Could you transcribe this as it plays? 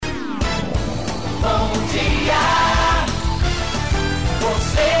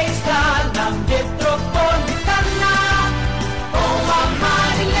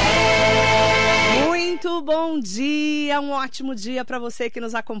dia, um ótimo dia para você que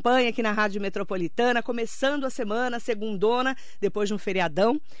nos acompanha aqui na Rádio Metropolitana, começando a semana, segundona, depois de um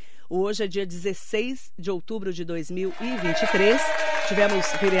feriadão. Hoje é dia 16 de outubro de 2023. Tivemos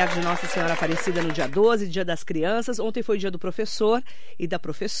feriado de Nossa Senhora Aparecida no dia 12, dia das crianças. Ontem foi dia do professor e da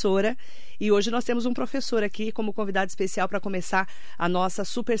professora. E hoje nós temos um professor aqui como convidado especial para começar a nossa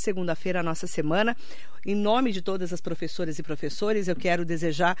super segunda-feira, a nossa semana. Em nome de todas as professoras e professores, eu quero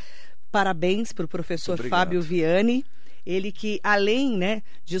desejar parabéns para o professor Fábio Riani. Ele que, além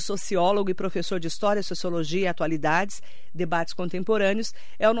de sociólogo e professor de História, Sociologia e Atualidades, debates contemporâneos,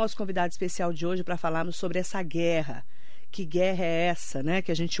 é o nosso convidado especial de hoje para falarmos sobre essa guerra. Que guerra é essa,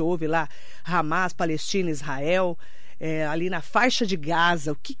 que a gente ouve lá, Hamas, Palestina, Israel, ali na faixa de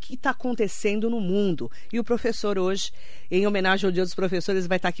Gaza, o que está acontecendo no mundo? E o professor hoje, em homenagem ao Dia dos Professores,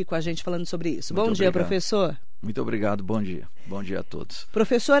 vai estar aqui com a gente falando sobre isso. Bom dia, professor. Muito obrigado, bom dia. Bom dia a todos.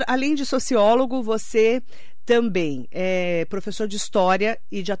 Professor, além de sociólogo, você também é professor de História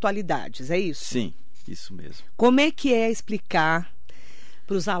e de Atualidades, é isso? Sim, isso mesmo. Como é que é explicar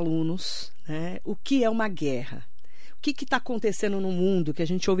para os alunos o que é uma guerra? O que está acontecendo no mundo, que a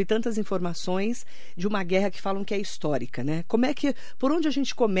gente ouve tantas informações de uma guerra que falam que é histórica, por onde a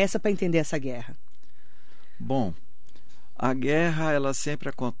gente começa para entender essa guerra? Bom, a guerra ela sempre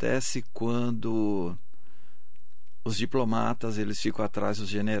acontece quando os diplomatas eles ficam atrás dos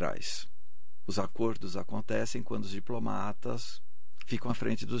generais. Os acordos acontecem quando os diplomatas ficam à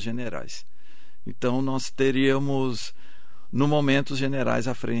frente dos generais. Então nós teríamos, no momento, os generais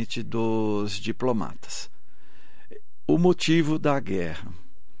à frente dos diplomatas. O motivo da guerra.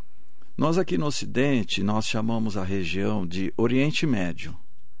 Nós aqui no Ocidente, nós chamamos a região de Oriente Médio.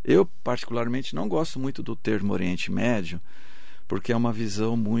 Eu, particularmente, não gosto muito do termo Oriente Médio, porque é uma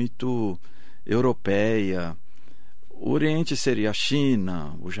visão muito europeia. O Oriente seria a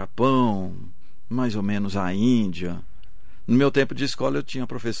China, o Japão, mais ou menos a Índia. No meu tempo de escola eu tinha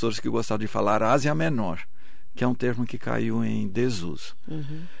professores que gostavam de falar Ásia Menor, que é um termo que caiu em desuso.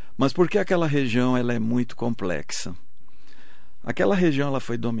 Uhum. Mas por que aquela região ela é muito complexa? Aquela região ela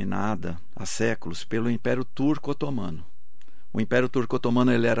foi dominada há séculos pelo Império Turco-Otomano. O Império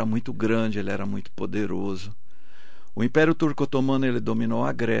Turco-Otomano ele era muito grande, ele era muito poderoso. O Império Turco-Otomano ele dominou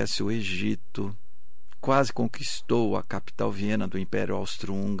a Grécia, o Egito, quase conquistou a capital Viena do Império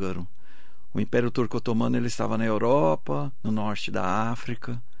Austro-Húngaro. O Império Turco-Otomano ele estava na Europa, no norte da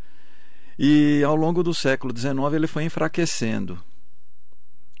África. E ao longo do século XIX ele foi enfraquecendo,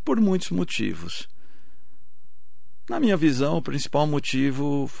 por muitos motivos. Na minha visão, o principal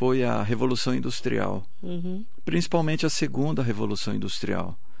motivo foi a Revolução Industrial, principalmente a segunda Revolução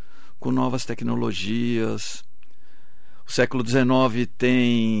Industrial, com novas tecnologias. O século XIX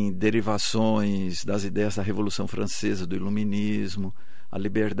tem derivações das ideias da Revolução Francesa, do Iluminismo, a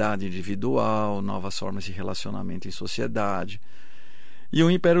liberdade individual, novas formas de relacionamento em sociedade. E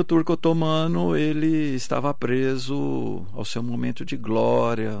o Império Turco-Otomano ele estava preso ao seu momento de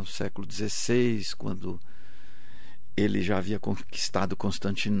glória, no século XVI, quando ele já havia conquistado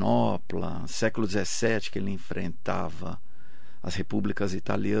Constantinopla, século XVII, que ele enfrentava as repúblicas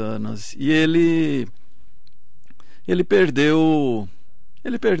italianas, e ele perdeu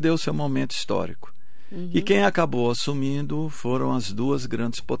o seu momento histórico. E quem acabou assumindo foram as duas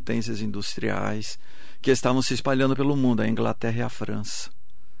grandes potências industriais que estavam se espalhando pelo mundo, a Inglaterra e a França.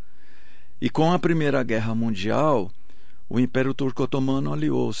 E com a Primeira Guerra Mundial, o Império Turco-Otomano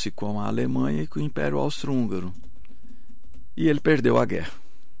aliou-se com a Alemanha e com o Império Austro-Húngaro. E ele perdeu a guerra.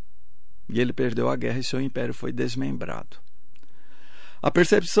 E seu império foi desmembrado. A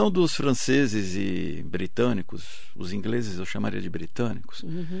percepção dos franceses e britânicos, os ingleses eu chamaria de britânicos,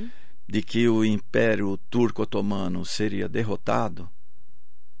 de que o Império Turco-Otomano seria derrotado,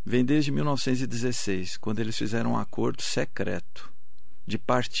 vem desde 1916, quando eles fizeram um acordo secreto de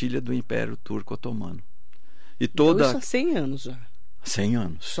partilha do Império Turco-Otomano. E toda... Então isso há 100 anos já. 100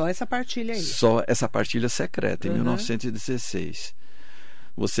 anos. Só essa partilha aí. Só essa partilha secreta, em 1916.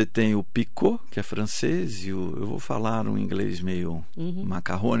 Você tem o Picot, que é francês, e eu vou falar um inglês meio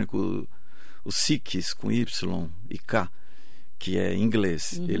macarrônico, o Sikh com Y e K, que é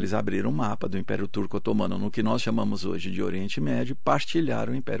inglês. Eles abriram um mapa do Império Turco-Otomano, no que nós chamamos hoje de Oriente Médio, e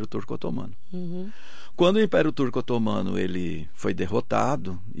partilharam o Império Turco-Otomano. Quando o Império Turco-Otomano ele foi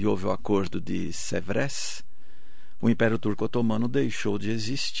derrotado e houve o acordo de Sèvres, o Império Turco-Otomano deixou de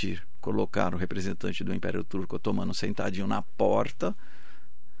existir. Colocaram o representante do Império Turco-Otomano sentadinho na porta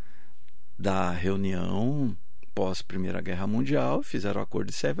da reunião pós-Primeira Guerra Mundial, fizeram o acordo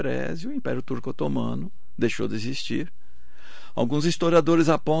de Sèvres e o Império Turco-Otomano deixou de existir. Alguns historiadores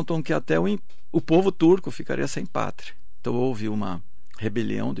apontam que até o povo turco ficaria sem pátria. Então houve uma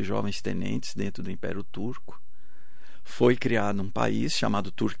rebelião de jovens tenentes dentro do Império Turco. foi criado um país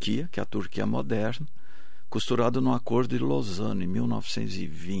chamado Turquia, que é a Turquia moderna, costurado no Acordo de Lausanne, em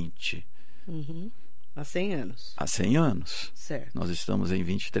 1920. Há 100 anos. Há 100 anos. Certo. Nós estamos em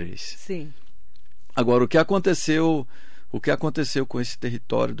 23. Sim. Agora, o que aconteceu com esse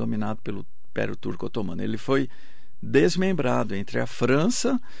território dominado pelo Império Turco Otomano? Ele foi desmembrado entre a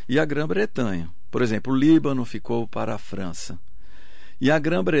França e a Grã-Bretanha. Por exemplo, o Líbano ficou para a França. E a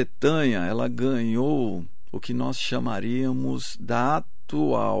Grã-Bretanha, ela ganhou o que nós chamaríamos da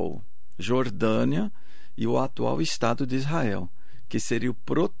atual Jordânia e o atual Estado de Israel, que seria o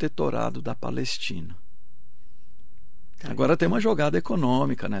protetorado da Palestina. Agora tem uma jogada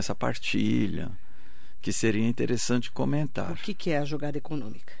econômica nessa partilha, que seria interessante comentar. O que é a jogada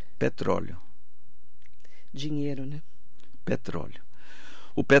econômica? Petróleo. Dinheiro, né? Petróleo.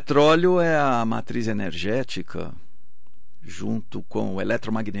 O petróleo é a matriz energética, junto com o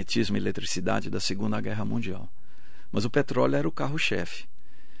eletromagnetismo e eletricidade da Segunda Guerra Mundial. Mas o petróleo era o carro-chefe.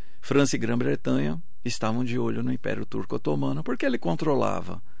 França e Grã-Bretanha estavam de olho no Império Turco Otomano, porque ele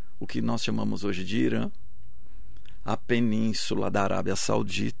controlava o que nós chamamos hoje de Irã, a península da Arábia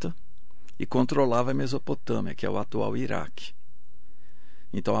Saudita, e controlava a Mesopotâmia, que é o atual Iraque.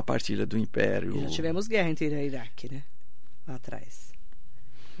 Então, a partilha do Império... E já tivemos guerra entre Irã e Iraque, né? Lá atrás.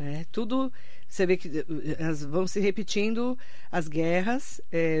 Tudo... Você vê que vão se repetindo as guerras,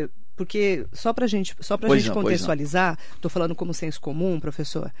 porque só para gente contextualizar, estou falando como senso comum,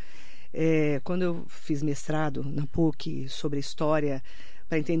 professor, quando eu fiz mestrado na PUC sobre história,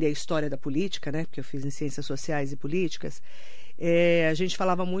 para entender a história da política, né, porque eu fiz em ciências sociais e políticas, a gente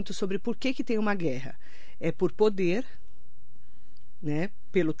falava muito sobre por que tem uma guerra. É por poder, né,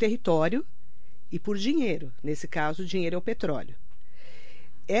 pelo território e por dinheiro. Nesse caso, o dinheiro é o petróleo.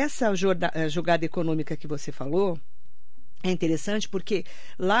 Essa jogada econômica que você falou é interessante porque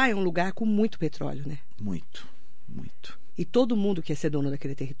lá é um lugar com muito petróleo, né? Muito, muito. E todo mundo quer ser dono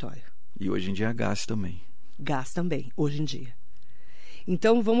daquele território. E hoje em dia gás também. Gás também, hoje em dia.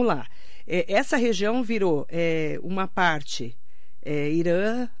 Então, vamos lá. Essa região virou uma parte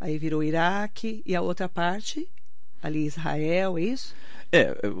Irã, aí virou Iraque, e a outra parte, ali Israel, é isso?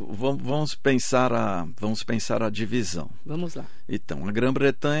 Vamos pensar a divisão. Vamos lá. Então, a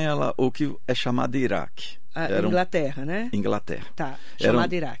Grã-Bretanha, o que é chamada Iraque. Inglaterra, né? Inglaterra. Tá,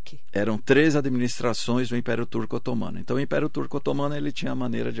 chamada Iraque. Eram 3 administrações do Império Turco Otomano. Então, o Império Turco Otomano ele tinha a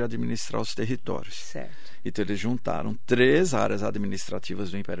maneira de administrar os territórios. Certo. Então, eles juntaram 3 áreas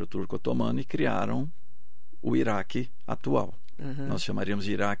administrativas do Império Turco Otomano e criaram o Iraque atual. Nós chamaríamos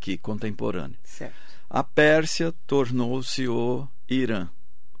de Iraque contemporâneo. Certo. A Pérsia tornou-se o Irã.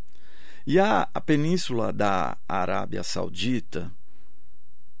 E a península da Arábia Saudita,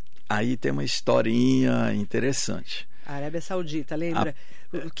 aí tem uma historinha interessante. A Arábia Saudita, lembra?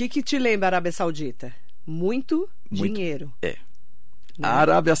 O que te lembra a Arábia Saudita? Muito dinheiro. A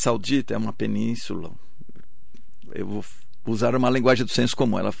Arábia Saudita é uma península, eu vou usar uma linguagem do senso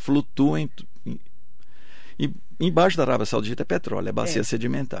comum, ela flutua embaixo da Arábia Saudita é petróleo, é bacia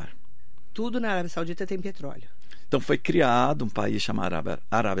sedimentar. Tudo na Arábia Saudita tem petróleo. Então foi criado um país chamado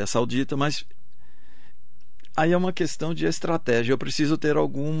Arábia Saudita, mas aí é uma questão de estratégia. Eu preciso ter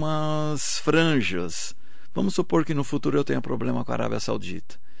algumas franjas. Vamos supor que no futuro eu tenha problema com a Arábia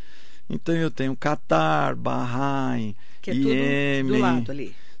Saudita. Então eu tenho Catar, Bahrein, Iêmen, tudo do lado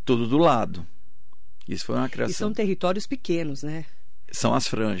ali. Tudo do lado. Isso foi uma criação. E são territórios pequenos, né? São as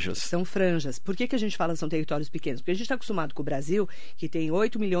franjas. São franjas. Por que a gente fala que são territórios pequenos? Porque a gente está acostumado com o Brasil, que tem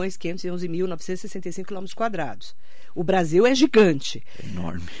 8.511.965 km². O Brasil é gigante.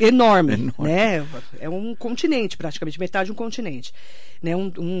 Enorme. Né? É um continente, praticamente, metade de um continente. Né?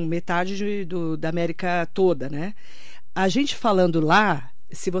 Metade da América toda. Né? A gente falando lá,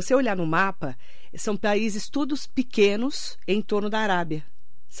 se você olhar no mapa, são países todos pequenos em torno da Arábia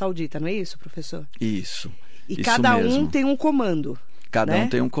Saudita, não é isso, professor? Isso. E isso cada mesmo. um tem um comando. Cada um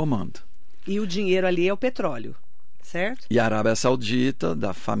tem um comando. E o dinheiro ali é o petróleo, certo? E a Arábia Saudita,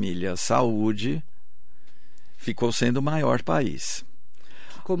 da família Saúde, ficou sendo o maior país.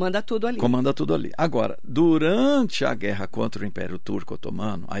 Comanda tudo ali. Comanda tudo ali. Agora, durante a guerra contra o Império Turco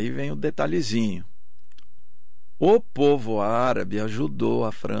Otomano, aí vem o detalhezinho. O povo árabe ajudou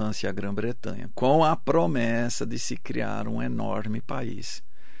a França e a Grã-Bretanha com a promessa de se criar um enorme país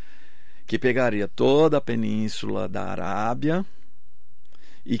que pegaria toda a península da Arábia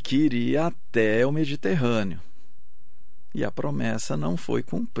e que iria até o Mediterrâneo. E a promessa não foi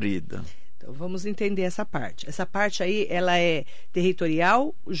cumprida. Então vamos entender essa parte. Essa parte aí, ela é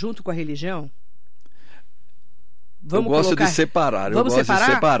territorial junto com a religião? Eu gosto de separar. Vamos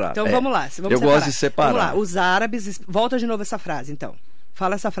separar? Então vamos lá. Eu gosto de separar. Vamos lá. Os árabes... Volta de novo essa frase, então.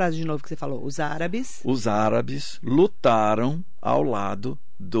 Fala essa frase de novo que você falou. Os árabes lutaram ao lado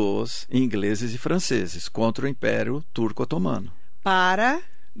dos ingleses e franceses contra o Império Turco-Otomano. Para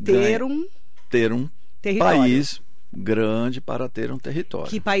ter um território. País grande, para ter um território.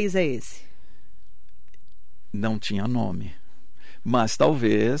 Que país é esse? Não tinha nome. Mas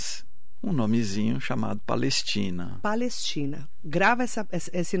talvez um nomezinho chamado Palestina. Palestina. Grava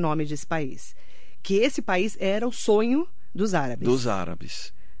esse nome desse país. Que esse país era o sonho dos árabes. Dos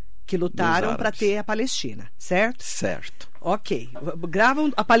árabes. Que lutaram para ter a Palestina, certo? Certo. Ok.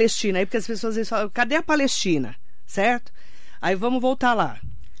 Gravam a Palestina aí, porque as pessoas às vezes falam, cadê a Palestina? Certo? Aí vamos voltar lá.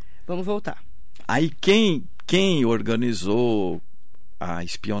 Vamos voltar. Aí quem organizou a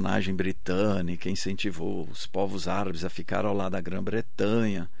espionagem britânica, incentivou os povos árabes a ficar ao lado da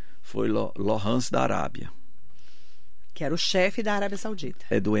Grã-Bretanha, foi Lawrence da Arábia. Que era o chefe da Arábia Saudita.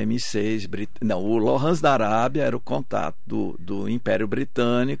 É do M6. Não, o Lawrence da Arábia era o contato do Império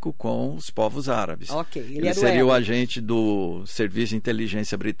Britânico com os povos árabes. Ok. Ele seria o agente do Serviço de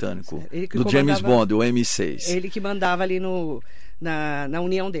Inteligência Britânico, do James Bond, o M6. Ele que mandava ali na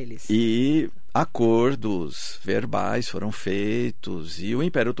união deles. E acordos verbais foram feitos e o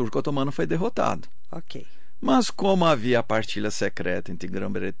Império Turco-Otomano foi derrotado. Ok. Mas como havia a partilha secreta entre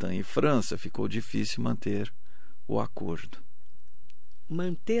Grã-Bretanha e França, ficou difícil manter o acordo.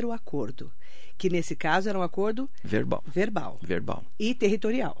 Manter o acordo. Que nesse caso era um acordo verbal. E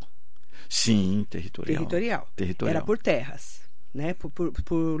territorial. Sim, territorial. Era por terras, né?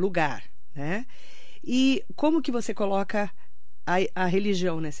 Por lugar, né? E como que você coloca a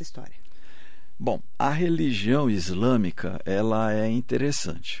religião nessa história? Bom, a religião islâmica, ela é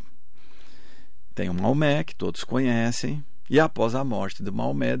interessante. Tem o Maomé, que todos conhecem, e após a morte de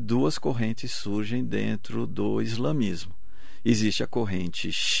Maomé, duas correntes surgem dentro do islamismo. Existe a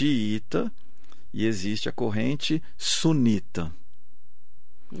corrente xiita e existe a corrente sunita.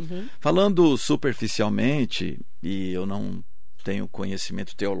 Uhum. Falando superficialmente, e eu não tenho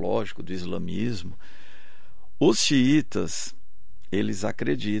conhecimento teológico do islamismo, os xiitas, eles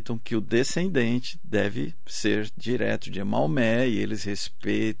acreditam que o descendente deve ser direto de Maomé e eles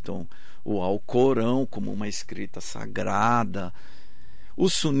respeitam o Alcorão como uma escrita sagrada.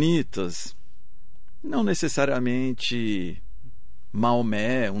 Os sunitas, não necessariamente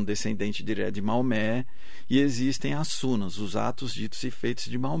Maomé, um descendente direto de Maomé, e existem as sunas, os atos ditos e feitos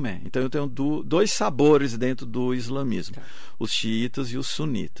de Maomé. Então eu tenho dois sabores dentro do islamismo, os xiitas e os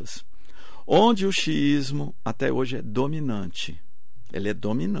sunitas. Onde o xiismo até hoje é dominante. Ele é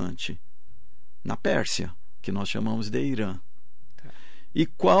dominante na Pérsia, que nós chamamos de Irã. E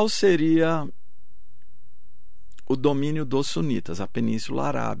qual seria o domínio dos sunitas? A Península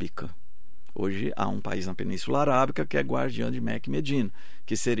Arábica. Hoje há um país na Península Arábica que é guardião de Meca e Medina,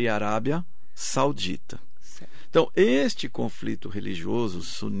 que seria a Arábia Saudita. Certo. Então, este conflito religioso,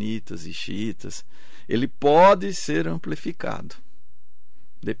 sunitas e xiitas, ele pode ser amplificado.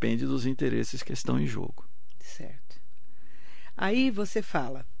 Depende dos interesses que estão em jogo. Certo. Aí você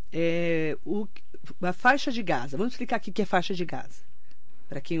fala, a faixa de Gaza. Vamos explicar aqui o que é faixa de Gaza,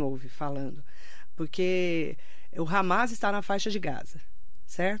 para quem ouve falando. Porque o Hamas está na faixa de Gaza,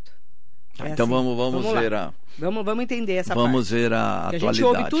 certo? Então assim. vamos ver Vamos entender essa parte. Vamos ver a atualidade. A gente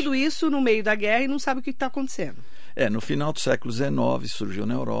ouve tudo isso no meio da guerra e não sabe o que está acontecendo. No final do século XIX surgiu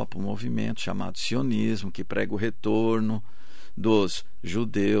na Europa um movimento chamado sionismo, que prega o retorno dos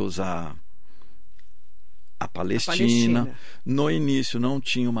judeus à Palestina. No início não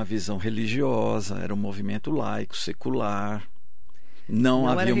tinha uma visão religiosa, era um movimento laico, secular. Não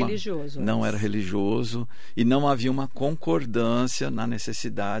era religioso e não havia uma concordância na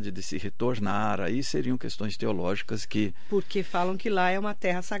necessidade de se retornar. Aí seriam questões teológicas que... Porque falam que lá é uma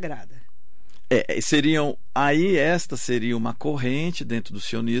terra sagrada. Esta seria uma corrente dentro do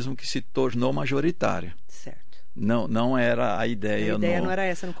sionismo que se tornou majoritária. Certo. Não era a ideia. A ideia não era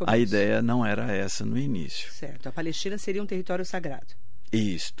essa no começo. A ideia não era essa no início. Certo. A Palestina seria um território sagrado.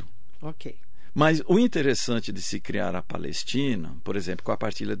 Isto. Ok. Mas o interessante de se criar a Palestina, por exemplo, com a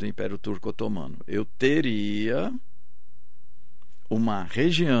partilha do Império Turco-Otomano, eu teria uma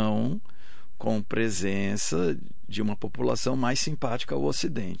região com presença de uma população mais simpática ao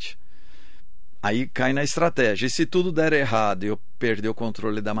Ocidente. Aí cai na estratégia. E se tudo der errado e eu perder o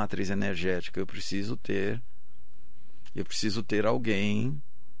controle da matriz energética, eu preciso ter alguém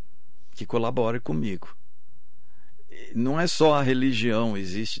que colabore comigo. Não é só a religião,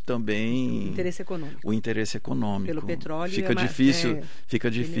 existe também o interesse econômico. Pelo petróleo.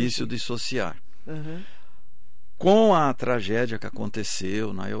 Fica difícil dissociar. Uhum. Com a tragédia que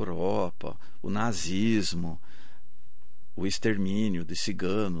aconteceu na Europa, o nazismo, o extermínio de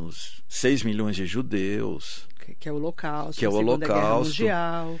ciganos, 6 milhões de judeus, Que é o Holocausto, que é o Segunda Guerra Holocausto,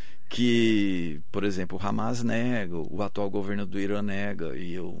 Mundial. que, por exemplo, o Hamas nega, o atual governo do Irã nega,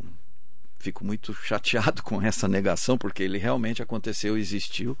 e eu fico muito chateado com essa negação, porque ele realmente aconteceu,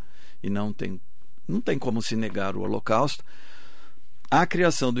 existiu, e não tem como se negar o Holocausto. A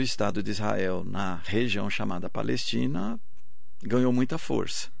criação do Estado de Israel na região chamada Palestina ganhou muita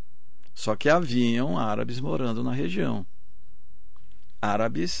força. Só que haviam árabes morando na região.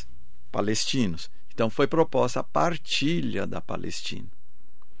 Árabes palestinos. Então foi proposta a partilha da Palestina.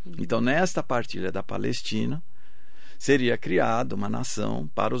 Então, nesta partilha da Palestina, seria criada uma nação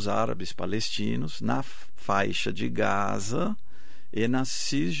para os árabes palestinos na faixa de Gaza e na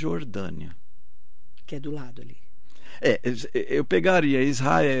Cisjordânia. Que é do lado ali. Eu pegaria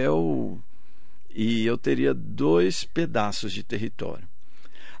Israel e eu teria 2 pedaços de território.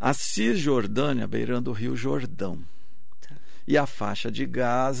 A Cisjordânia beirando o Rio Jordão. Tá. E a faixa de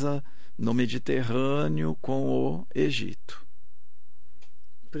Gaza no Mediterrâneo com o Egito.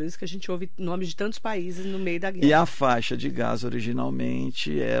 Por isso que a gente ouve nomes de tantos países no meio da guerra. E a faixa de Gaza,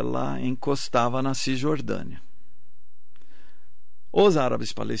 originalmente, ela encostava na Cisjordânia. Os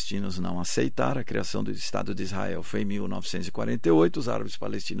árabes palestinos não aceitaram a criação do Estado de Israel. Foi em 1948, os árabes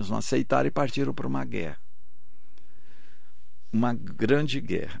palestinos não aceitaram e partiram para uma guerra. Uma grande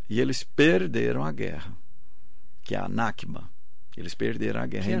guerra. E eles perderam a guerra, que é a Nakba. Eles perderam a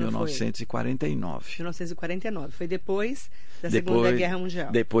guerra em 1949. 1949. Foi depois da Segunda Guerra Mundial.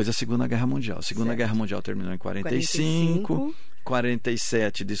 Depois da Segunda Guerra Mundial. A Segunda Guerra Mundial terminou em 45.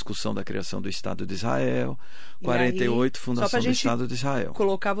 47, discussão da criação do Estado de Israel. 48, aí, fundação do Estado de Israel.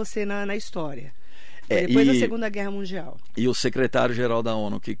 Colocar você na história. Depois da Segunda Guerra Mundial. E o secretário-geral da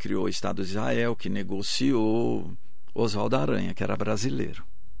ONU que criou o Estado de Israel, que negociou, Oswaldo Aranha, que era brasileiro.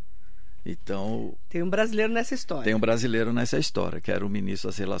 Então, tem um brasileiro nessa história. Tem um brasileiro nessa história, que era o ministro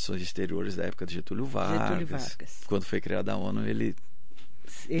das Relações Exteriores da época de Getúlio Vargas. Quando foi criada a ONU, ele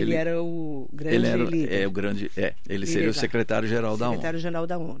era o grande líder. Ele seria o secretário-geral da ONU. Secretário-geral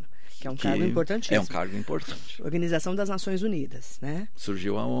da ONU, que é um cargo importantíssimo. É um cargo importante. Organização das Nações Unidas, né?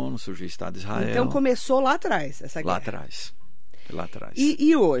 Surgiu a ONU, surgiu o Estado de Israel. Então começou lá atrás essa guerra. Lá atrás.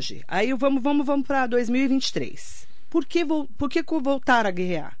 E hoje? Aí vamos para 2023. Por que voltaram a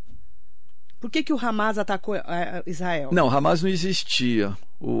guerrear? Por que o Hamas atacou Israel? Não, o Hamas não existia.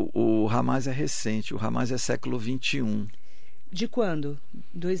 O Hamas é recente. O Hamas é século XXI. De quando?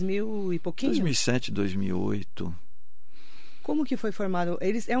 2000 e pouquinho? 2007, 2008. Como que foi formado?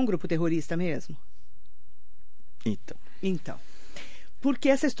 É um grupo terrorista mesmo? Então. Porque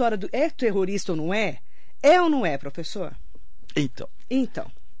essa história do é terrorista ou não é? É ou não é, professor? Então.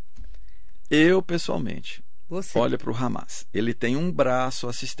 Eu, olho para o Hamas. Ele tem um braço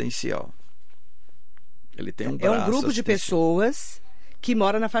assistencial. É um grupo de pessoas que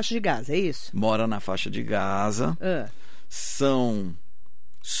mora na faixa de Gaza, é isso? Mora na faixa de Gaza. São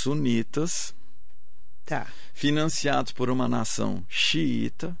sunitas. Tá. Financiados por uma nação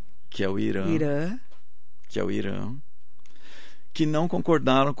xiita, que é o Irã. Que não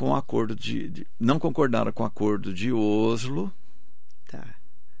concordaram com o acordo de Oslo. Tá.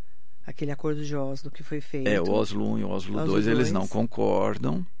 Aquele acordo de Oslo que foi feito. O Oslo I e o Oslo II, eles não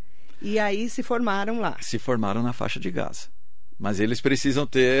concordam. E aí se formaram lá. Se formaram na faixa de Gaza. Mas eles precisam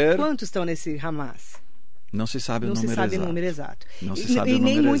ter... Quantos estão nesse Hamas? Não se sabe o número exato. Não se sabe o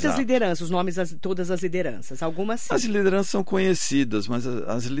número nem muitas lideranças, os nomes todas as lideranças. Algumas sim. As lideranças são conhecidas, mas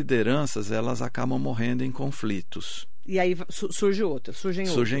as lideranças elas acabam morrendo em conflitos. E aí surgem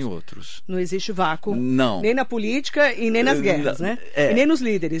outros. Não existe vácuo. Não. Nem na política e nem nas guerras, né? E nem nos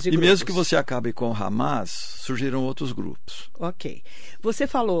líderes de grupos. E mesmo que você acabe com o Hamas, surgiram outros grupos. Ok. Você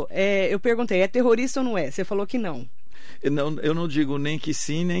falou, eu perguntei, é terrorista ou não é? Você falou que não. Eu não digo nem que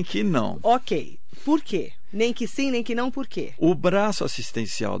sim, nem que não. Ok. Por quê? Nem que sim, nem que não, por quê? O braço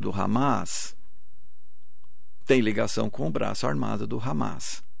assistencial do Hamas tem ligação com o braço armado do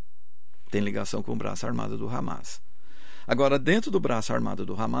Hamas. Agora, dentro do braço armado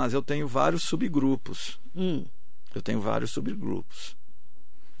do Hamas, eu tenho vários subgrupos.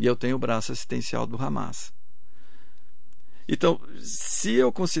 E eu tenho o braço assistencial do Hamas. Então, se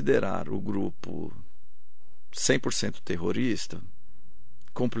eu considerar o grupo 100% terrorista,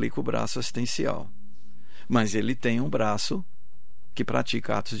 complica o braço assistencial. Mas ele tem um braço que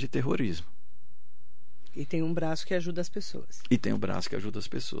pratica atos de terrorismo. E tem um braço que ajuda as pessoas.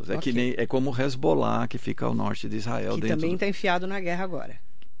 Okay. É como o Hezbollah, que fica ao norte de Israel. Que também está enfiado na guerra agora.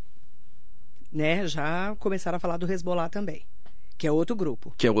 Né? Já começaram a falar do Hezbollah também. Que é outro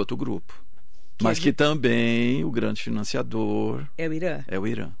grupo. Mas que também o grande financiador... É o Irã? É o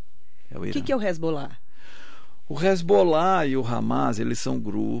Irã. O que é o Hezbollah? O Hezbollah e o Hamas, eles são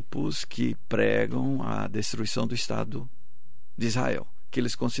grupos que pregam a destruição do Estado de Israel, que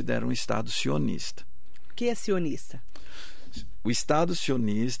eles consideram um Estado sionista. O que é sionista? O Estado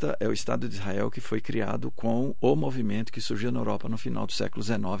sionista é o Estado de Israel que foi criado com o movimento que surgiu na Europa no final do século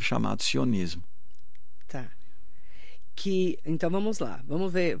XIX, chamado sionismo. Tá. Então vamos lá,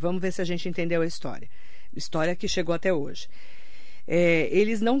 vamos ver se a gente entendeu a história. História que chegou até hoje.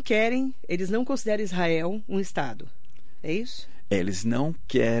 Eles não consideram Israel um Estado, é isso? Eles não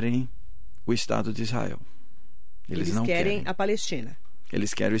querem o Estado de Israel. Eles não querem a Palestina.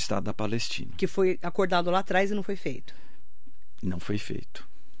 Eles querem o Estado da Palestina. Que foi acordado lá atrás e não foi feito. Não foi feito.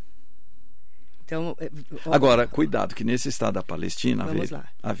 Então, agora, cuidado, que nesse Estado da Palestina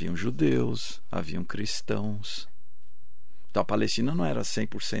haviam judeus, haviam cristãos. Então a Palestina não era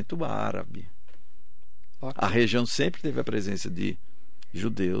 100% árabe. Okay. A região sempre teve a presença de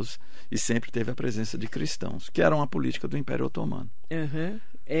judeus e sempre teve a presença de cristãos, que era uma política do Império Otomano. Uhum.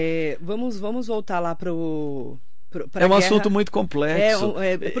 Vamos voltar lá para o... É um assunto muito complexo.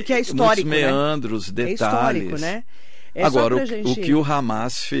 Porque é histórico, muitos meandros, detalhes. É histórico, né? Agora, o que o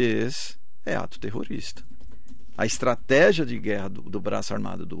Hamas fez é ato terrorista. A estratégia de guerra do braço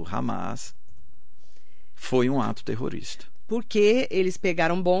armado do Hamas foi um ato terrorista. Porque eles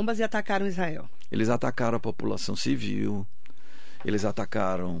pegaram bombas e atacaram Israel. Eles atacaram a população civil, eles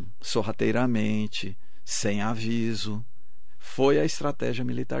atacaram sorrateiramente, sem aviso. Foi a estratégia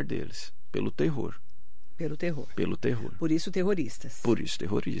militar deles, pelo terror. Pelo terror. Pelo terror. Por isso terroristas. Por isso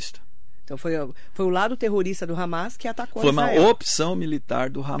terrorista. Então foi o lado terrorista do Hamas que atacou Israel. Israel. Foi uma opção militar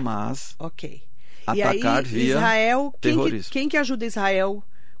do Hamas. Ok. Atacar via Israel, terrorismo. Quem que ajuda Israel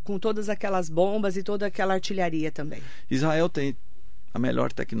com todas aquelas bombas e toda aquela artilharia também? Israel tem a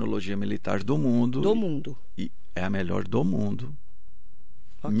melhor tecnologia militar do mundo. Do mundo. E é a melhor do mundo.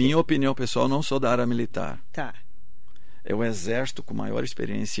 Okay. Minha opinião pessoal, não sou da área militar. Tá. É o exército com maior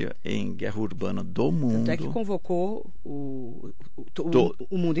experiência em guerra urbana do mundo. Tanto é que convocou o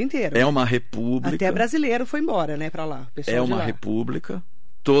mundo inteiro. É uma república. Até brasileiro foi embora, né, para lá. É uma república.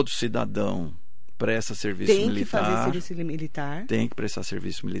 Todo cidadão presta serviço militar. Tem que fazer serviço militar. Tem que prestar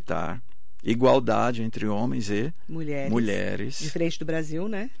serviço militar. Igualdade entre homens e mulheres. Diferente do Brasil,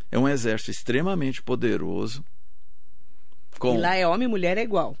 né? É um exército extremamente poderoso. E lá é homem e mulher é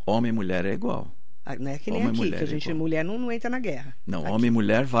igual. Homem e mulher é igual. Não é que nem aqui, que a gente, mulher não entra na guerra. Não, aqui. Homem e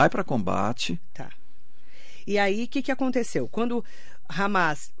mulher vai para combate. Tá. E aí, o que aconteceu? Quando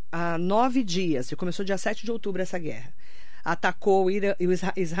Hamas, há 9 dias, começou dia 7 de outubro essa guerra, atacou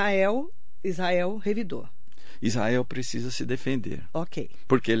Israel revidou. Israel precisa se defender. Ok.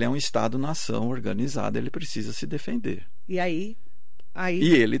 Porque ele é um Estado-nação organizado, ele precisa se defender. E aí... E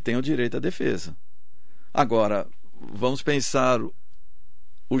ele tem o direito à defesa. Agora, vamos pensar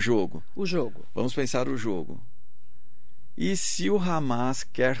o jogo. Vamos pensar o jogo. E se o Hamas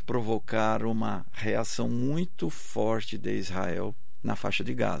quer provocar uma reação muito forte de Israel na faixa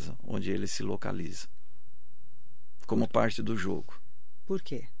de Gaza, onde ele se localiza, como parte do jogo? Por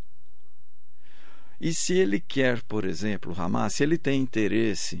quê? E se ele quer, por exemplo, o Hamas, se ele tem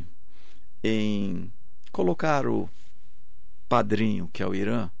interesse em colocar o padrinho, que é o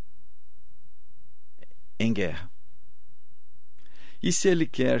Irã, em guerra? E se ele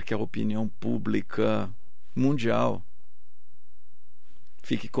quer que a opinião pública mundial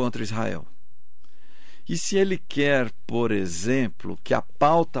fique contra Israel? E se ele quer, por exemplo, que a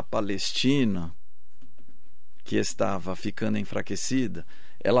pauta palestina, que estava ficando enfraquecida,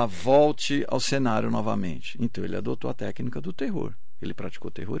 ela volte ao cenário novamente? Então ele adotou a técnica do terror. Ele praticou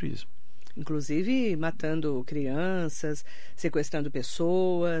terrorismo. Inclusive matando crianças, sequestrando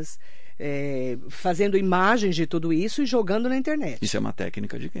pessoas, fazendo imagens de tudo isso e jogando na internet. Isso é uma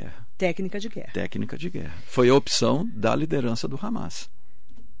técnica de guerra. Técnica de guerra. Técnica de guerra. Foi a opção da liderança do Hamas.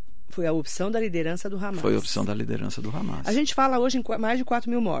 Foi a opção da liderança do Hamas. Foi a opção da liderança do Hamas. A gente fala hoje em mais de 4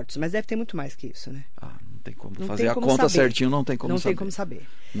 mil mortos, mas deve ter muito mais que isso, né? Não tem como fazer a conta certinho, não tem como saber. Não tem como saber.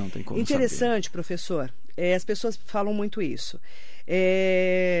 Não tem como Interessante, saber. Professor, as pessoas falam muito isso.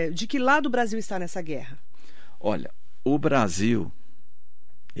 De que lado o Brasil está nessa guerra? Olha, o Brasil,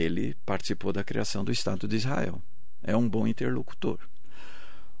 ele participou da criação do Estado de Israel. É um bom interlocutor.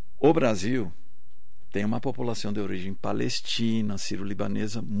 O Brasil tem uma população de origem palestina,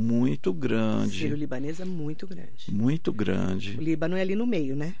 sírio-libanesa muito grande. Sírio-libanesa muito grande. Muito grande. O Líbano é ali no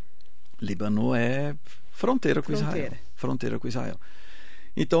meio, né? Líbano é fronteira com Israel. Fronteira com Israel.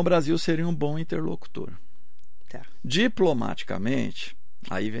 Então o Brasil seria um bom interlocutor. Tá. Diplomaticamente,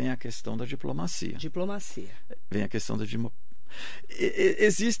 aí vem a questão da diplomacia. Vem a questão da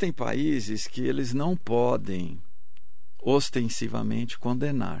existem países que eles não podem ostensivamente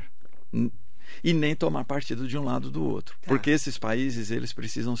condenar. e nem tomar partido de um lado ou do outro. Tá. Porque esses países, eles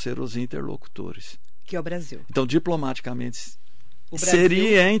precisam ser os interlocutores. Que é o Brasil. Então, diplomaticamente, O Brasil...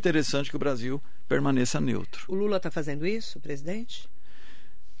 seria interessante que o Brasil permaneça neutro. O Lula está fazendo isso, o presidente?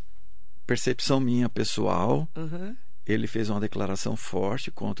 Percepção minha pessoal, Uhum. ele fez uma declaração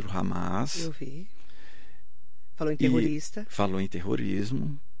forte contra o Hamas. Eu vi. Falou em terrorista. Falou em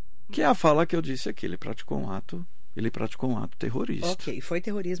terrorismo, que é a fala que eu disse aqui. Ele praticou um ato terrorista. Ok, foi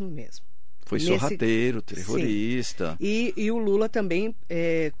terrorismo mesmo. Foi sorrateiro, terrorista. E o Lula também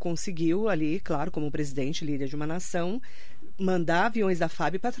conseguiu ali, claro, como presidente, líder de uma nação, mandar aviões da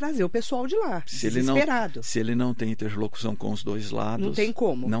Fábio para trazer o pessoal de lá, desesperado. Se ele não tem interlocução com os dois lados... Não tem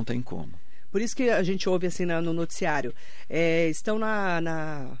como. Não tem como. Por isso que a gente ouve assim no noticiário. Estão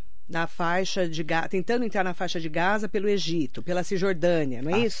na faixa de Gaza, tentando entrar na faixa de Gaza pelo Egito, pela Cisjordânia,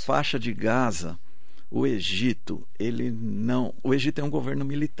 não é isso? A faixa de Gaza, o Egito, o Egito é um governo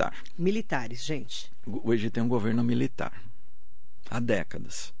militar. Militares, gente. O Egito é um governo militar. Há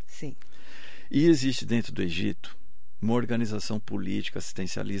décadas. Sim. E existe dentro do Egito uma organização política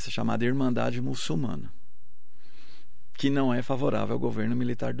assistencialista chamada Irmandade Muçulmana, que não é favorável ao governo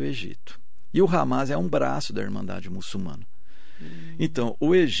militar do Egito. E o Hamas é um braço da Irmandade Muçulmana. Então,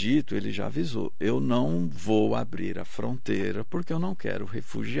 o Egito, ele já avisou, eu não vou abrir a fronteira porque eu não quero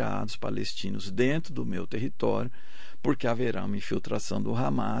refugiados palestinos dentro do meu território, porque haverá uma infiltração do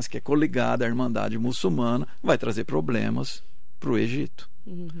Hamas, que é coligada à Irmandade Muçulmana, vai trazer problemas para o Egito.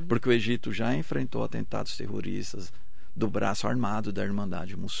 Porque o Egito já enfrentou atentados terroristas do braço armado da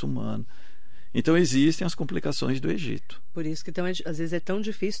Irmandade Muçulmana. Então existem as complicações do Egito. Por isso que às vezes é tão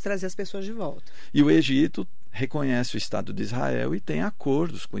difícil trazer as pessoas de volta. E o Egito reconhece o Estado de Israel e tem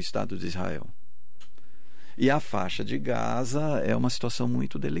acordos com o Estado de Israel. E a faixa de Gaza é uma situação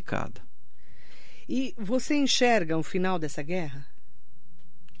muito delicada. E você enxerga o final dessa guerra?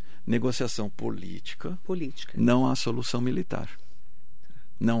 Negociação política. Política. Não há solução militar.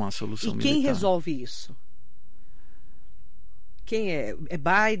 Não há solução militar. E quem resolve isso? Quem é? É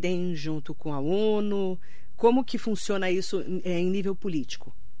Biden junto com a ONU? Como que funciona isso em nível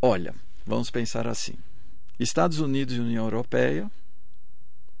político? Olha, vamos pensar assim. Estados Unidos e União Europeia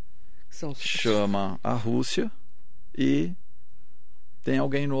chama a Rússia e tem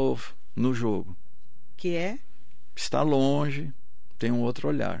alguém novo no jogo. Que é? Está longe, tem um outro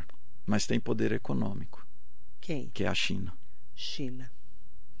olhar, mas tem poder econômico. Quem? Que é a China. China.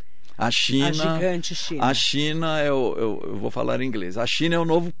 A gigante China. A China eu vou falar em inglês. A China é o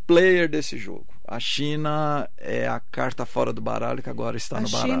novo player desse jogo. A China é a carta fora do baralho que agora está no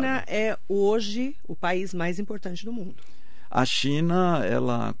baralho. A China é hoje o país mais importante do mundo. A China,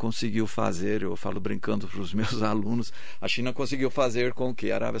 ela conseguiu fazer, eu falo brincando para os meus alunos, a China conseguiu fazer com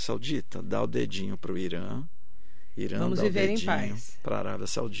que a Arábia Saudita dá o dedinho para o Irã Vamos dá o viver em dedinho paz. para a Arábia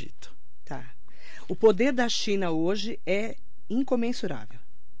Saudita. Tá. O poder da China hoje é incomensurável.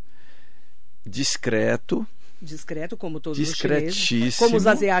 Discreto, como todos os chineses, discretíssimo, como os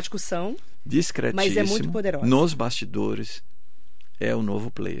asiáticos são, discretíssimo, mas é muito poderoso. Nos bastidores, é o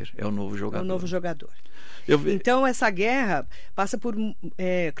novo player, é o novo jogador. É o novo jogador. Então, essa guerra passa por,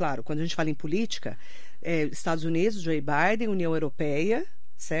 claro, quando a gente fala em política, Estados Unidos, Joe Biden, União Europeia,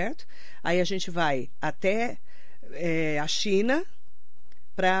 certo? Aí a gente vai até a China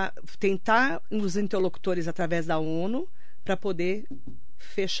para tentar os interlocutores através da ONU para poder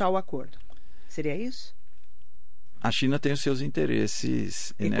fechar o acordo. Seria isso? A China tem os seus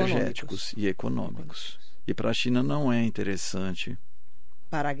interesses energéticos e econômicos. E para a China não é interessante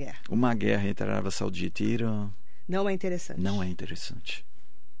para a guerra. Uma guerra entre a Arábia Saudita e Irã. Não é interessante. Não é interessante.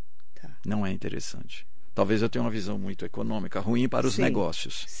 Tá. Não é interessante. Talvez eu tenha uma visão muito econômica, ruim para os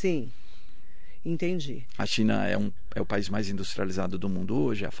negócios. Sim. Entendi. A China é o país mais industrializado do mundo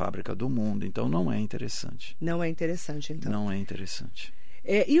hoje, é a fábrica do mundo, então não é interessante. Não é interessante, então. Não é interessante.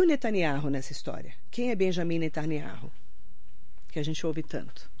 E o Netanyahu nessa história? Quem é Benjamin Netanyahu? Que a gente ouve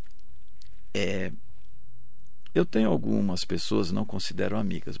tanto. Eu tenho algumas pessoas, não considero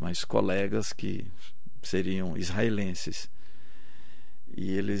amigas, mas colegas que seriam israelenses.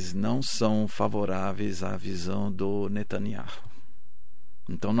 E eles não são favoráveis à visão do Netanyahu.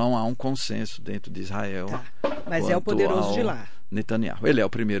 Então não há um consenso dentro de Israel. Tá. Mas é o poderoso de lá. Netanyahu. Ele é o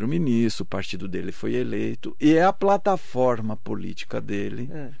primeiro-ministro, o partido dele foi eleito e a plataforma política dele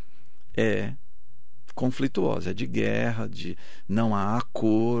é conflituosa, é de guerra, não há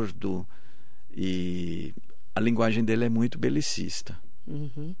acordo e a linguagem dele é muito belicista.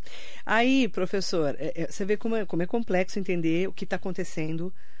 Uhum. Aí, professor, você vê como é complexo entender o que está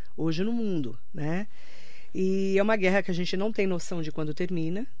acontecendo hoje no mundo, né? E é uma guerra que a gente não tem noção de quando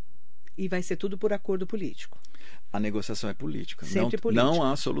termina E vai ser tudo por acordo político. A negociação é política. Sempre política. Não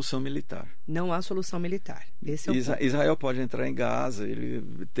há solução militar. Não há solução militar. Esse é o ponto. Israel pode entrar em Gaza,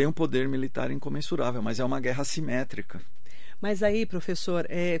 ele tem um poder militar incomensurável, mas é uma guerra assimétrica. Mas aí, professor,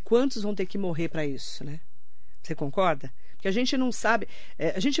 quantos vão ter que morrer para isso, né? Você concorda? Porque a gente não sabe...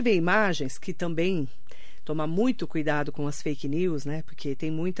 a gente vê imagens que também... Tomar muito cuidado com as fake news, né? Porque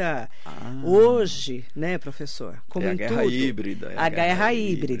tem muita... Hoje, né, professor? Como a em guerra tudo, híbrida. A guerra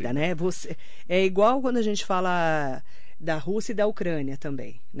híbrida, né? É igual quando a gente fala da Rússia e da Ucrânia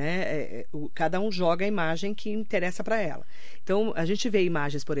também, né? Cada um joga a imagem que interessa para ela. Então, a gente vê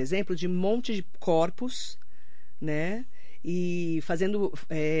imagens, por exemplo, de um monte de corpos, né? E fazendo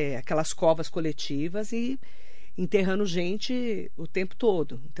aquelas covas coletivas e enterrando gente o tempo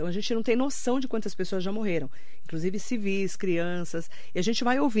todo. Então a gente não tem noção de quantas pessoas já morreram, inclusive civis, crianças, e a gente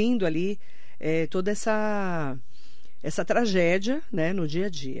vai ouvindo ali toda essa tragédia, né, no dia a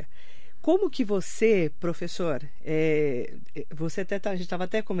dia. Como que você, professor, a gente estava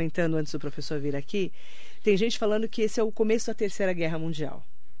até comentando antes do professor vir aqui, tem gente falando que esse é o começo da Terceira Guerra Mundial.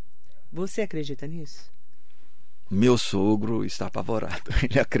 Você acredita nisso? Meu sogro está apavorado.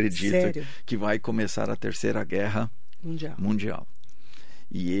 Ele acredita Sério? que vai começar a Terceira Guerra Mundial.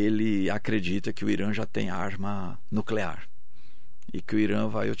 E ele acredita que o Irã já tem arma nuclear e que o Irã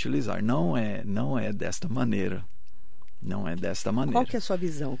vai utilizar. Não é desta maneira. Não é desta maneira. Qual que é a sua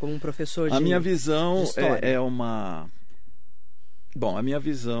visão como um professor de A minha visão é uma... Bom, a minha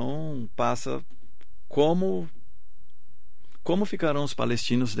visão passa como ficarão os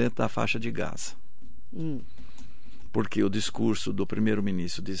palestinos dentro da faixa de Gaza. Porque o discurso do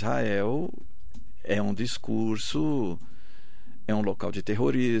primeiro-ministro de Israel é um local de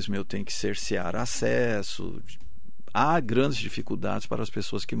terrorismo, eu tenho que cercear acesso. Há grandes dificuldades para as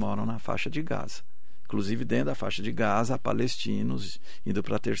pessoas que moram na faixa de Gaza. Inclusive, dentro da faixa de Gaza, há palestinos indo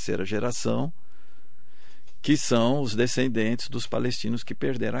para a terceira geração, que são os descendentes dos palestinos que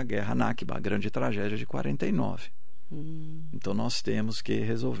perderam a guerra Nakba, a grande tragédia de 49. Então, nós temos que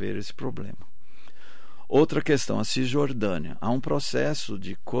resolver esse problema. Outra questão, a Cisjordânia. Há um processo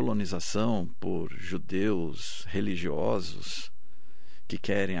de colonização por judeus religiosos que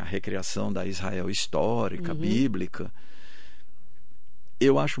querem a recriação da Israel histórica, bíblica.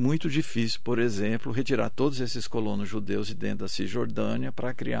 Eu acho muito difícil, por exemplo, retirar todos esses colonos judeus de dentro da Cisjordânia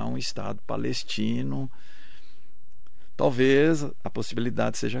para criar um Estado palestino. Talvez a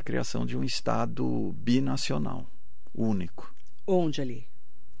possibilidade seja a criação de um Estado binacional, único. Onde ali?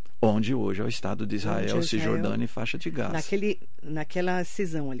 Onde hoje é o Estado de Israel, Cisjordânia e faixa de Gaza. Naquela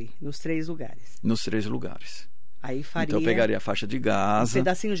cisão ali, nos 3 lugares. Nos 3 lugares. Aí faria... Então eu pegaria a faixa de Gaza, um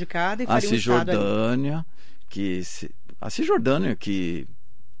pedacinho de cada e faria a Cisjordânia, a Cisjordânia que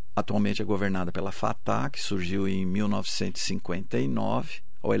atualmente é governada pela Fatah, que surgiu em 1959,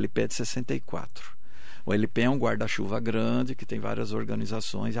 a OLP é de 64. O OLP é um guarda-chuva grande que tem várias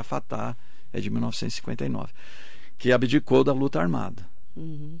organizações, e a Fatah é de 1959, que abdicou da luta armada.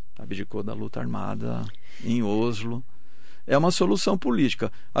 Abdicou da luta armada em Oslo. É uma solução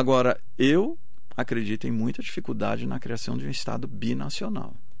política. Agora, eu acredito em muita dificuldade na criação de um Estado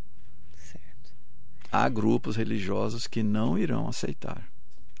binacional. Certo. Há grupos religiosos que não irão aceitar.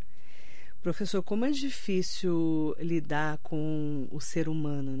 Professor, como é difícil lidar com o ser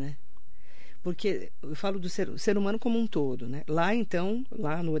humano, né? Porque eu falo do ser humano como um todo, né? Lá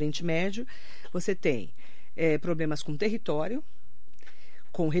no Oriente Médio, você tem problemas com território,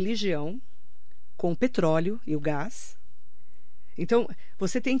 com religião, com o petróleo e o gás. Então,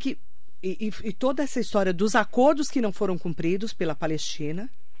 você tem que... E toda essa história dos acordos que não foram cumpridos pela Palestina.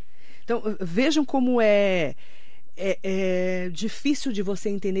 Então, vejam como é difícil de você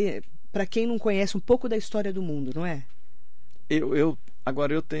entender, para quem não conhece um pouco da história do mundo, não é?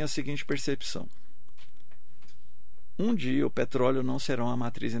 Agora eu tenho a seguinte percepção. Um dia o petróleo não será uma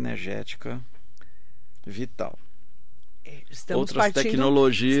matriz energética vital. Outras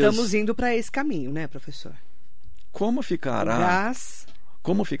tecnologias... Estamos indo para esse caminho, né, professor? Como ficará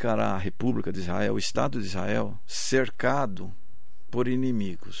a República de Israel, o Estado de Israel, cercado por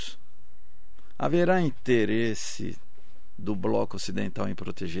inimigos? Haverá interesse do bloco ocidental em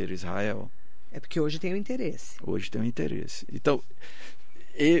proteger Israel? É porque hoje tem um interesse. Hoje tem um interesse. Então,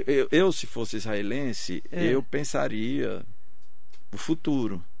 eu se fosse israelense, eu pensaria no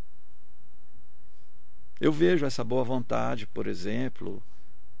futuro. Eu vejo essa boa vontade, por exemplo,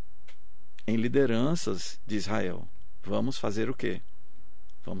 em lideranças de Israel. Vamos fazer o quê?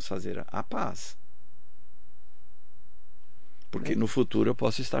 Vamos fazer a paz. Porque no futuro eu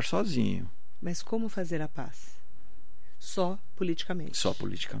posso estar sozinho. Mas como fazer a paz? Só politicamente. Só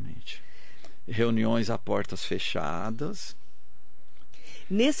politicamente. Reuniões a portas fechadas.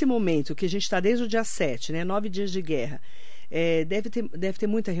 Nesse momento que a gente está desde o dia 7, né, 9 dias de guerra, deve ter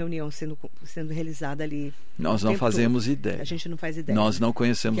muita reunião sendo realizada ali. Nós não fazemos todo. ideia. A gente não faz ideia. Nós não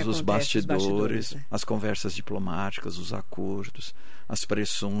conhecemos os bastidores, né? As conversas diplomáticas, os acordos, as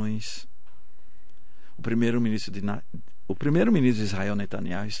pressões. O primeiro-ministro de Israel,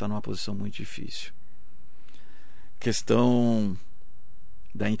 Netanyahu, está numa posição muito difícil. Questão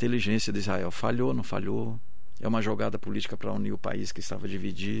da inteligência de Israel. Falhou, não falhou? É uma jogada política para unir o país que estava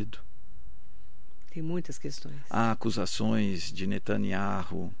dividido. Tem muitas questões. Há acusações de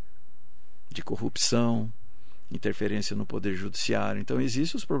Netanyahu de corrupção, interferência no poder judiciário. Então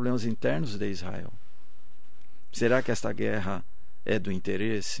existem os problemas internos de Israel. Será que esta guerra é do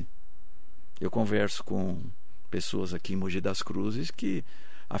interesse? Eu converso com pessoas aqui em Mogi das Cruzes que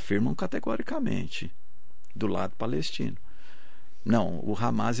afirmam categoricamente do lado palestino. Não, o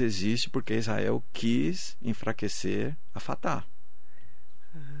Hamas existe porque Israel quis enfraquecer a Fatah.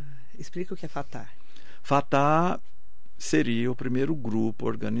 Explica o que é Fatah. Fatah seria o primeiro grupo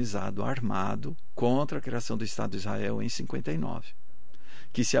organizado, armado, contra a criação do Estado de Israel em 59,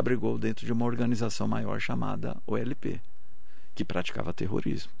 que se abrigou dentro de uma organização maior chamada OLP, que praticava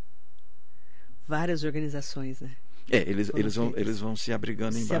terrorismo. Várias organizações, né? Eles vão se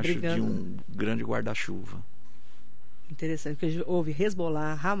abrigando embaixo de um grande guarda-chuva. Interessante, porque a gente ouve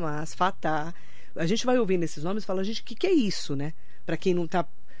Hezbollah, Hamas, Fatah. A gente vai ouvindo esses nomes e fala, gente, o que é isso, né? Para quem não está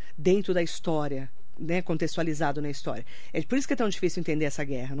dentro da história, né? Contextualizado na história. É por isso que é tão difícil entender essa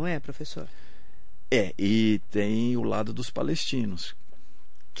guerra, não é, professor? E tem o lado dos palestinos,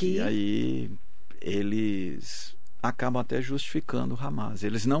 que aí eles acabam até justificando o Hamas.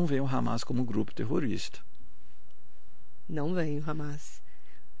 Eles não veem o Hamas como grupo terrorista. Não veem o Hamas.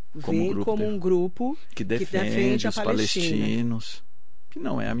 Vem como um grupo que defende a os Palestina. palestinos, que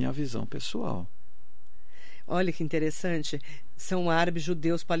não é a minha visão pessoal. Olha que interessante. São árabes,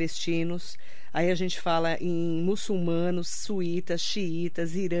 judeus, palestinos. Aí a gente fala em muçulmanos, suítas,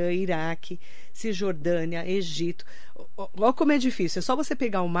 xiitas, Irã, Iraque, Cisjordânia, Egito. Olha como é difícil. É só você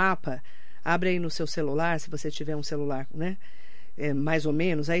pegar um mapa, abre aí no seu celular, se você tiver um celular, né? Mais ou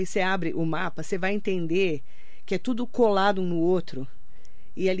menos. Aí você abre o mapa, você vai entender que é tudo colado um no outro.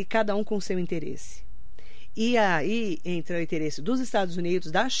 E ali cada um com o seu interesse. E aí entra o interesse dos Estados Unidos,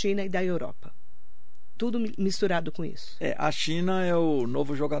 da China e da Europa. Tudo misturado com isso. A China é o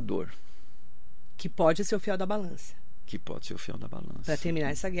novo jogador. Que pode ser o fiel da balança. Para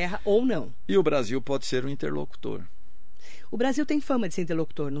terminar essa guerra ou não. E o Brasil pode ser um interlocutor. O Brasil tem fama de ser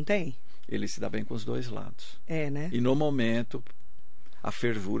interlocutor, não tem? Ele se dá bem com os dois lados. Né? E no momento, a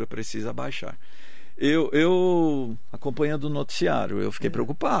fervura precisa baixar. Eu acompanhando o noticiário, eu fiquei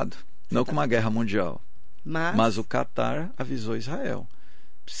preocupado. Não com uma guerra mundial. Mas o Catar avisou Israel.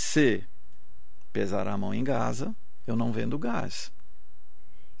 Se pesar a mão em Gaza, eu não vendo gás.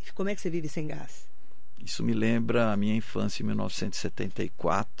 E como é que você vive sem gás? Isso me lembra a minha infância em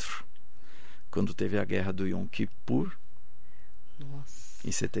 1974, quando teve a guerra do Yom Kippur. Nossa.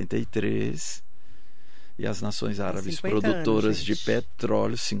 Em 73. E as nações árabes produtoras de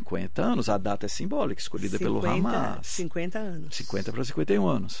petróleo, 50 anos. A data é simbólica, escolhida pelo Hamas. 50 anos. 50 para 51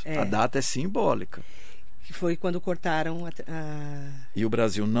 anos. A data é simbólica. Foi quando cortaram E o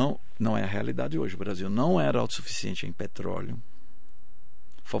Brasil não é a realidade hoje. O Brasil não era autossuficiente em petróleo.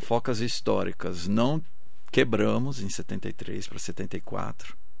 Fofocas históricas. Não quebramos em 73 para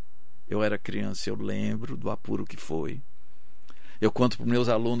 74. Eu era criança, eu lembro do apuro que foi. Eu conto para os meus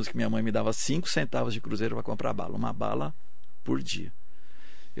alunos que minha mãe me dava 5 centavos de cruzeiro para comprar bala. Uma bala por dia.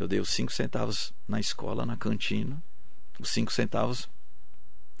 Eu dei os 5 centavos na escola, na cantina. Os 5 centavos,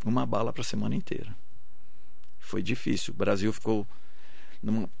 uma bala para a semana inteira. Foi difícil. O Brasil ficou...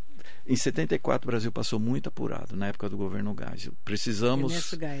 Em 74, o Brasil passou muito apurado, na época do governo Geisel.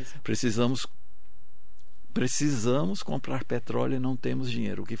 Precisamos comprar petróleo e não temos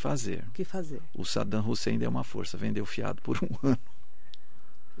dinheiro. O que fazer? O Saddam Hussein deu uma força, vendeu fiado por um ano.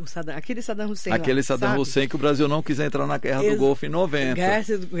 Aquele Saddam Hussein Hussein que o Brasil não quis entrar na Guerra do Golfo em 90.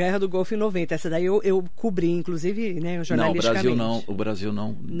 Guerra do Golfo em 90. Essa daí eu cobri, inclusive, né, jornalisticamente. O Brasil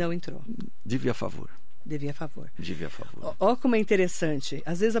não entrou. Devia a favor. Olha como é interessante.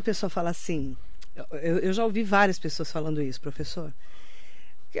 Às vezes a pessoa fala assim... Eu já ouvi várias pessoas falando isso, professor.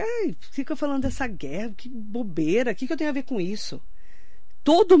 Fica falando dessa guerra, que bobeira, o que eu tenho a ver com isso?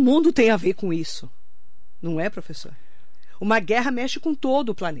 Todo mundo tem a ver com isso. Não é, professor? Uma guerra mexe com todo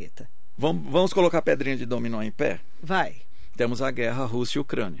o planeta. Vamos colocar a pedrinha de dominó em pé? Vai. Temos a guerra Rússia e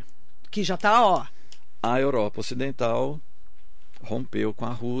Ucrânia. Que já está, A Europa Ocidental rompeu com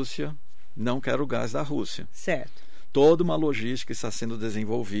a Rússia, não quer o gás da Rússia. Certo. toda uma logística está sendo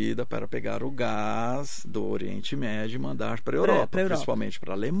desenvolvida para pegar o gás do Oriente Médio e mandar para a Europa, principalmente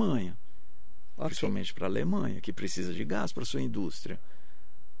para a Alemanha. Okay. Principalmente para a Alemanha, que precisa de gás para sua indústria.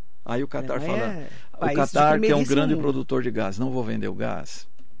 Aí o Catar fala, o Catar, que é um grande produtor de gás, não vou vender o gás.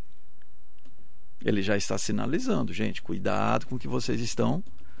 Ele já está sinalizando, gente, cuidado com o que vocês estão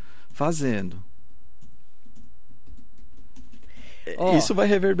fazendo. Isso vai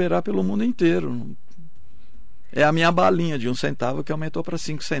reverberar pelo mundo inteiro. É a minha balinha de 1 centavo que aumentou para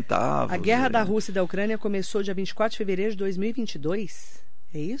 5 centavos. A guerra da Rússia e da Ucrânia começou dia 24 de fevereiro de 2022.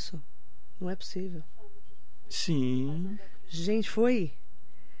 É isso? Não é possível. Sim. Gente, foi?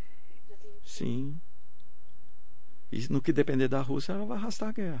 Sim. E no que depender da Rússia, ela vai arrastar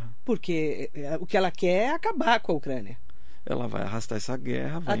a guerra. Porque o que ela quer é acabar com a Ucrânia. Ela vai arrastar essa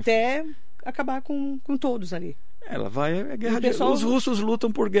guerra. Até acabar com todos ali. Ela vai... Os russos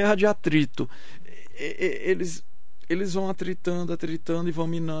lutam por guerra de atrito. Eles vão atritando e vão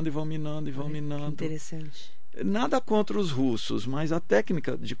minando, e vão minando, e vão minando. Interessante. Nada contra os russos, mas a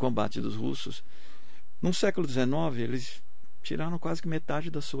técnica de combate dos russos, no século XIX, eles tiraram quase que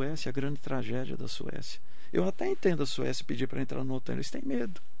metade da Suécia, a grande tragédia da Suécia. Eu até entendo a Suécia pedir para entrar no OTAN, eles têm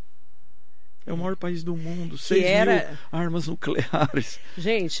medo. É o maior país do mundo, 6.000 armas nucleares.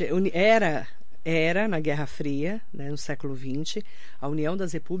 Gente, era na Guerra Fria, né, no século XX, a União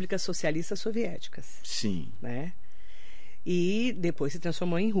das Repúblicas Socialistas Soviéticas. Sim. Né? E depois se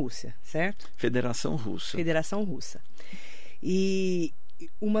transformou em Rússia, certo? Federação Russa. Federação Russa. E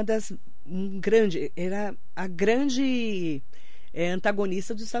era a grande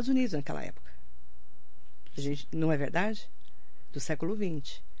antagonista dos Estados Unidos naquela época. Não é verdade? Do século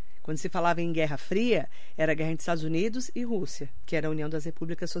XX. Quando se falava em Guerra Fria, era a guerra entre Estados Unidos e Rússia, que era a União das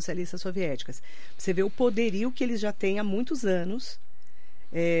Repúblicas Socialistas Soviéticas. Você vê o poderio que eles já têm há muitos anos,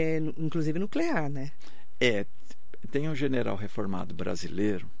 inclusive nuclear, né? Tem um general reformado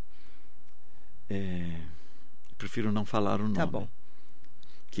brasileiro, prefiro não falar o nome. Tá bom.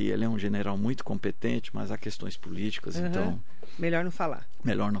 Que ele é um general muito competente, mas há questões políticas, então... Melhor não falar.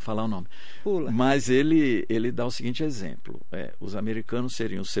 Melhor não falar o nome. Pula. Mas ele dá o seguinte exemplo. Os americanos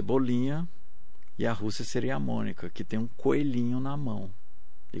seriam o Cebolinha e a Rússia seria a Mônica, que tem um coelhinho na mão.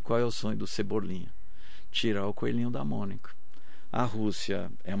 E qual é o sonho do Cebolinha? Tirar o coelhinho da Mônica. A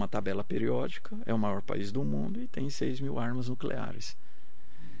Rússia é uma tabela periódica, é o maior país do mundo e tem 6.000 armas nucleares.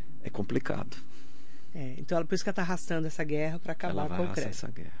 É complicado. Então, por isso que ela está arrastando essa guerra para acabar com a Ucrânia. Essa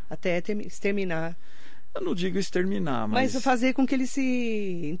guerra. Até exterminar. Eu não digo exterminar, mas fazer com que eles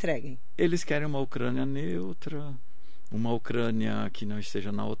se entreguem. Eles querem uma Ucrânia neutra, uma Ucrânia que não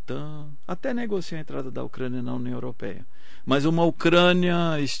esteja na OTAN, até negociar a entrada da Ucrânia na União Europeia. Mas uma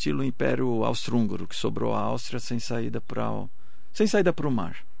Ucrânia estilo Império Austro-Húngaro, que sobrou a Áustria sem saída para o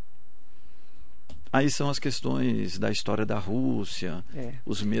mar. Aí são as questões da história da Rússia,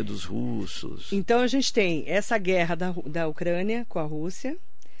 os medos russos. Então a gente tem essa guerra da Ucrânia com a Rússia,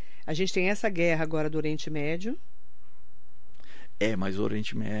 a gente tem essa guerra agora do Oriente Médio. Mas o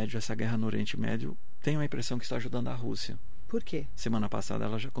Oriente Médio, essa guerra no Oriente Médio, tenho a impressão que está ajudando a Rússia. Por quê? Semana passada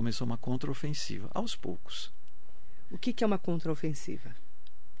ela já começou uma contraofensiva, aos poucos. O que é uma contraofensiva?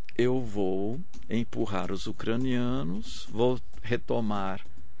 Eu vou empurrar os ucranianos, vou retomar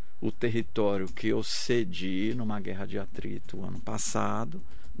o território que eu cedi numa guerra de atrito ano passado,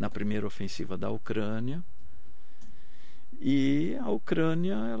 na primeira ofensiva da Ucrânia. E a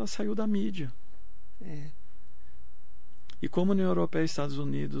Ucrânia, ela saiu da mídia. E como a União Europeia e Estados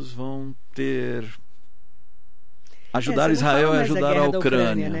Unidos vão ajudar Israel e ajudar a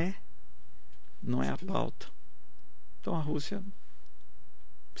Ucrânia, né? Não é a pauta. Então a Rússia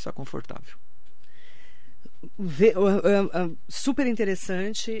está confortável. Super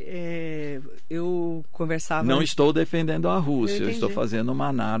interessante. Eu conversava... Não estou defendendo a Rússia, eu estou fazendo uma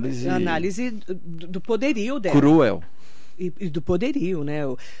análise do poderio dela. Cruel. E do poderio, né?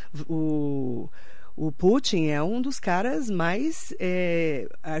 O Putin é um dos caras mais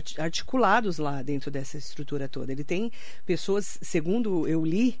articulados lá dentro dessa estrutura toda. Ele tem pessoas, segundo eu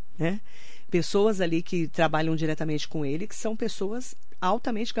li, né? Pessoas ali que trabalham diretamente com ele, que são pessoas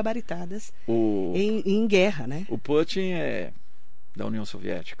altamente gabaritadas em guerra, né? O Putin é da União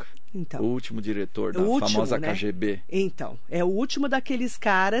Soviética. Então, o último diretor da famosa KGB. Então, é o último daqueles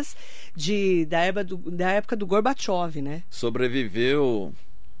caras da época do Gorbachev, né? Sobreviveu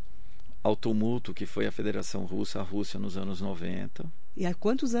ao tumulto que foi a Federação Russa, a Rússia nos anos 90. E há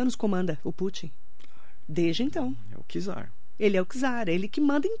quantos anos comanda o Putin? Desde então. É o czar. Ele é o czar, ele que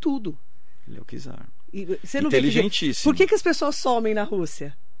manda em tudo. Ele é o czar. Inteligentíssimo. Por que as pessoas somem na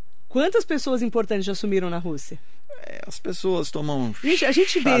Rússia? Quantas pessoas importantes já sumiram na Rússia? As pessoas tomam a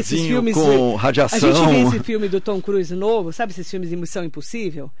gente vê esses filmes com radiação. A gente vê esse filme do Tom Cruise novo, sabe esses filmes de Missão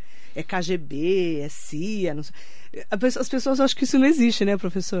Impossível? É KGB, é CIA, não sei. As pessoas acham que isso não existe, né,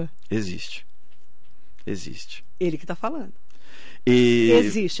 professor? Existe. Ele que está falando.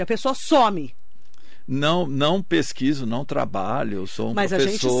 Existe. A pessoa some. Não pesquiso, não trabalho, eu sou um Mas professor...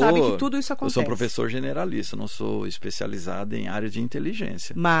 a gente sabe que tudo isso acontece. Eu sou um professor generalista, não sou especializado em área de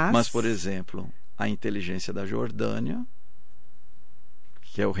inteligência. Mas, por exemplo, a inteligência da Jordânia,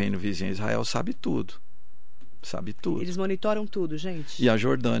 que é o reino vizinho a Israel, sabe tudo. Eles monitoram tudo, gente. E a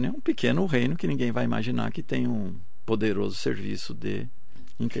Jordânia é um pequeno reino que ninguém vai imaginar que tem um poderoso serviço de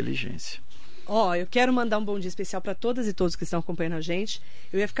inteligência. Eu quero mandar um bom dia especial para todas e todos que estão acompanhando a gente.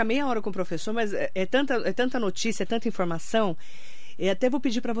 Eu ia ficar meia hora com o professor, mas é tanta notícia, é tanta informação. E até vou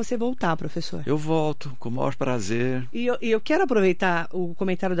pedir para você voltar, professor. Eu volto, com o maior prazer. E eu quero aproveitar o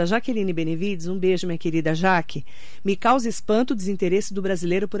comentário da Jaqueline Benevides. Um beijo, minha querida Jaque. Me causa espanto o desinteresse do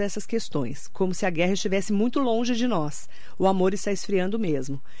brasileiro por essas questões, como se a guerra estivesse muito longe de nós. O amor está esfriando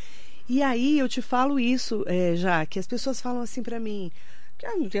mesmo. E aí eu te falo isso, Jaque. As pessoas falam assim para mim, que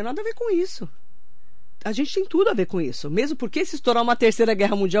não tem nada a ver com isso. A gente tem tudo a ver com isso. Mesmo porque se estourar uma terceira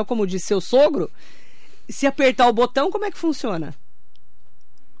guerra mundial, como disse seu sogro, se apertar o botão, como é que funciona?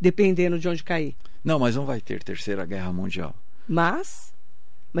 Dependendo de onde cair. Não, mas não vai ter terceira guerra mundial. Mas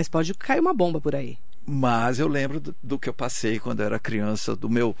pode cair uma bomba por aí. Mas eu lembro do que eu passei quando eu era criança, do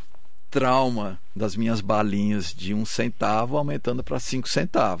meu trauma das minhas balinhas de 1 centavo aumentando para 5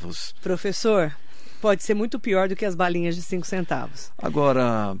 centavos. Professor, pode ser muito pior do que as balinhas de 5 centavos.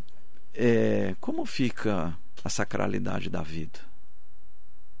 Agora, como fica a sacralidade da vida?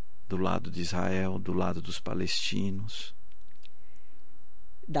 Do lado de Israel, do lado dos palestinos.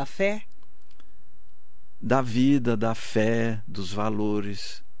 Da fé? Da vida, da fé, dos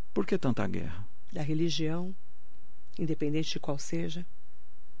valores. Por que tanta guerra? Da religião, independente de qual seja.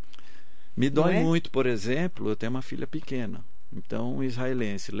 Me dói muito, por exemplo, eu tenho uma filha pequena. Então, um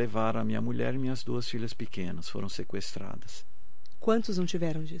israelense levaram a minha mulher e minhas 2 filhas pequenas, foram sequestradas. Quantos não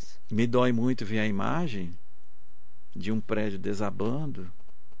tiveram disso? Me dói muito ver a imagem de um prédio desabando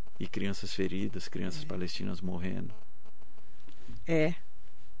e crianças feridas, crianças palestinas morrendo.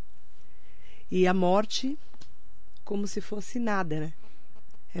 E a morte como se fosse nada, né?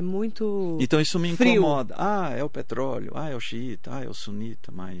 É muito Então isso me frio. incomoda. É o petróleo, é o xiita, é o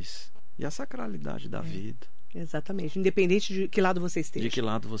sunita, mas... E a sacralidade da vida? Exatamente. Independente de que lado você esteja. De que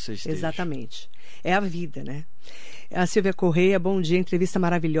lado você esteja. Exatamente. É a vida, né? A Silvia Correia, bom dia. Entrevista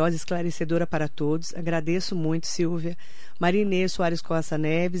maravilhosa, esclarecedora para todos. Agradeço muito, Silvia. Marinê Soares Costa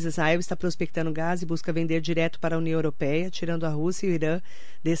Neves. Israel está prospectando gás e busca vender direto para a União Europeia, tirando a Rússia e o Irã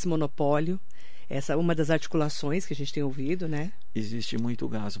desse monopólio. Essa é uma das articulações que a gente tem ouvido, né? Existe muito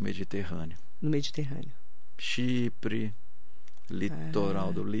gás no Mediterrâneo. No Mediterrâneo. Chipre,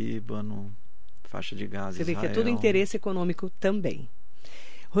 litoral do Líbano, faixa de gás Você Israel. vê que é tudo interesse econômico também.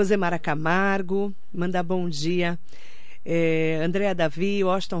 Rosemara Camargo, manda bom dia. Andréa Davi,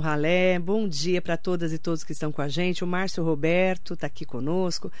 Washington Ralé, bom dia para todas e todos que estão com a gente. O Márcio Roberto está aqui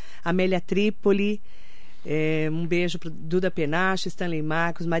conosco. Amélia Trípoli, um beijo para Duda Penache, Stanley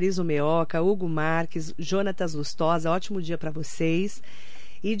Marcos, Marisa Meoca, Hugo Marques, Jonatas Lustosa, ótimo dia para vocês.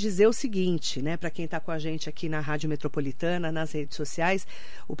 E dizer o seguinte, né, para quem está com a gente aqui na Rádio Metropolitana, nas redes sociais,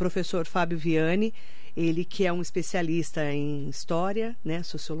 o professor Fábio Riani, ele que é um especialista em história, né,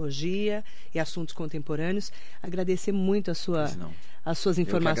 sociologia e assuntos contemporâneos, agradecer muito as suas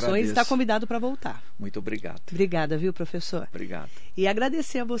informações e está convidado para voltar. Muito obrigado. Obrigada, viu, professor? Obrigado. E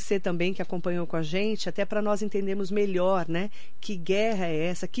agradecer a você também que acompanhou com a gente, até para nós entendermos melhor, né, que guerra é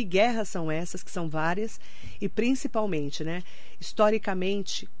essa, que guerras são essas, que são várias, e principalmente, né,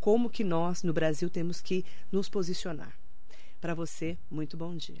 historicamente, como que nós, no Brasil, temos que nos posicionar. Para você, muito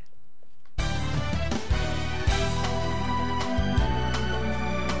bom dia.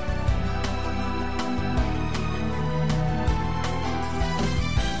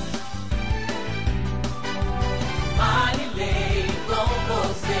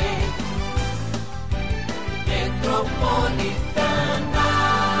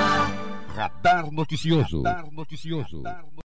 Radar Noticioso.